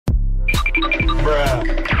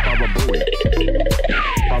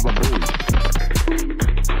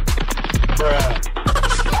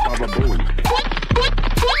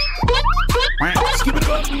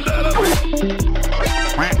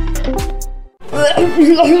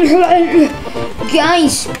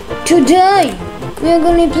Guys, today we're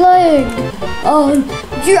gonna play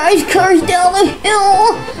drive cars down the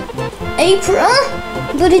hill. April,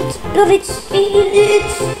 but it's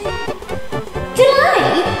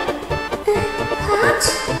July. What?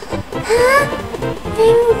 Huh?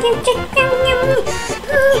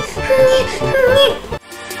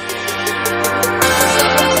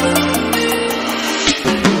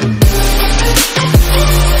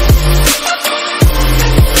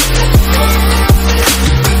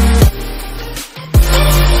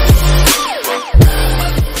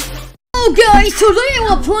 Hello guys, today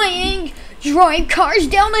we're playing Drive Cars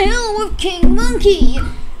Down the Hill with King Monkey.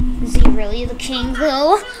 Is he really the king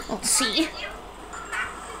though? Let's see.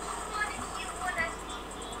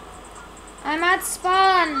 I'm at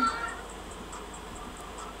spawn.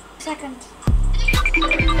 Second.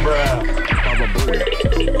 Bruh.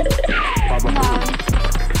 Come on.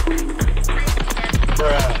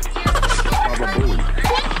 Bruh.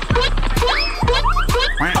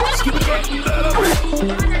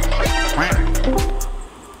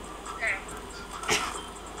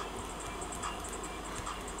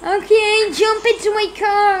 Okay, jump into my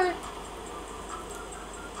car.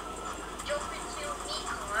 Jump into me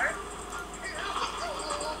car.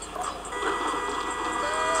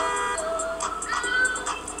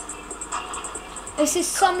 This is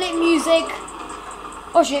some lit music.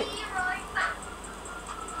 Oh shit.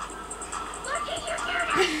 What did you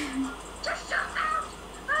do? Just jump out.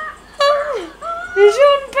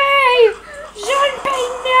 Junpei! Junpei,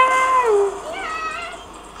 no!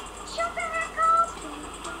 Jump in that car.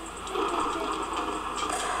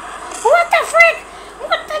 What the frick?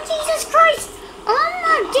 What the Jesus Christ? Oh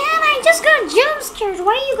my god, I just got jump scared.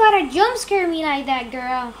 Why you gotta jump scare me like that,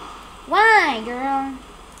 girl? Why, girl?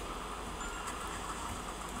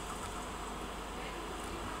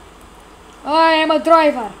 I am a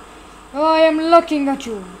driver. I am looking at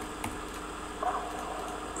you.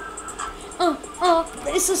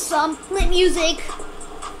 This is some lit music.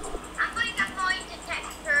 I'm going to find the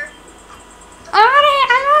texture. I'm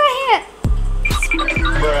out of here.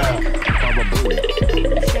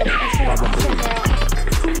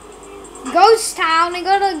 Ghost town, I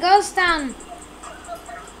go to ghost town.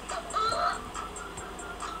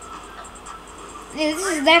 Yeah, this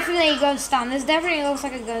is definitely a ghost town. This definitely looks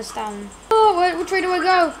like a ghost town. Oh, which way do I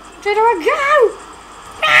go? Which way do I go?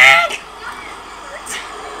 Ah!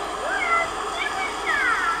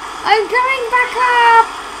 I'm going back up.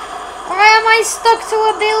 Why am I stuck to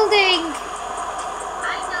a building?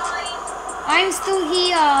 I'm still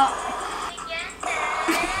here.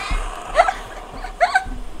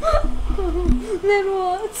 Then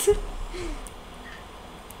what?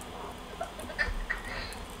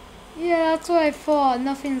 Yeah, that's what I thought.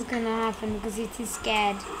 Nothing's gonna happen because you're too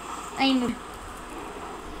scared.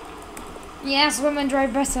 Yes, women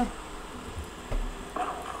drive better.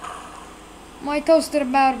 My toaster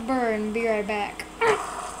about to burn. Be right back.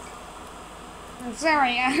 I'm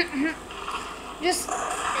sorry. Just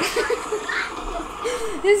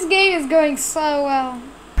this game is going so well.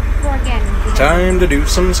 Or again. Time to do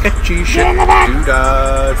some sketchy shit. Get in the back.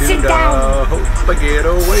 Do-da, Sit do-da. down. Hope I get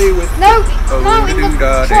away with No, it. Oh, no, in the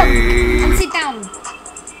do-da truck. day. And sit down.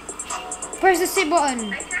 Press the sit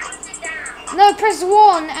button. I can't sit down. No, press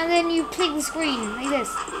 1 and then you click the screen like this.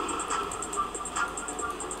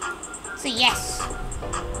 So yes.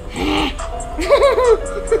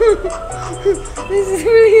 This is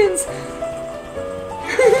brilliant.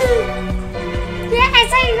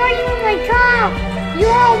 Yes, I got you in my car.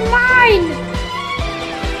 You're all mine.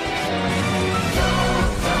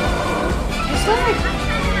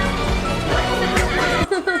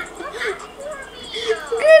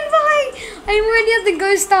 Goodbye. I'm already at the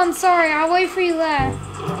ghost town. Sorry, I'll wait for you there.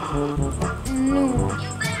 No. You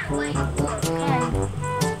better wait for me.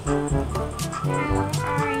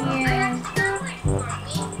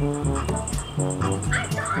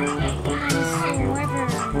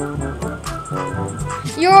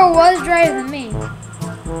 You're worse driver than me.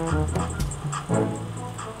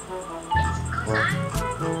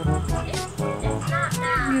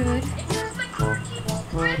 Good.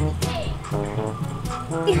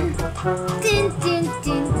 Dun, dun,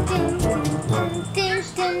 dun, dun, dun,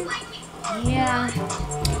 dun. Yeah.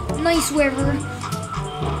 Nice weather.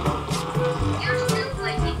 You're still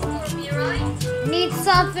waiting for me, right? Need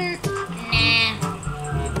something? Nah.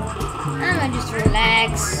 I'm gonna just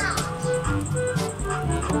relax.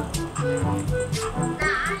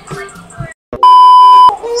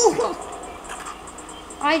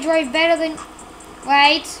 I drive better than.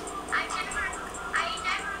 Wait. I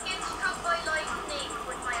never get struck by lightning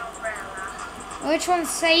with my umbrella. Which one's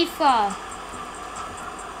safer?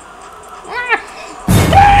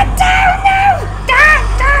 Water!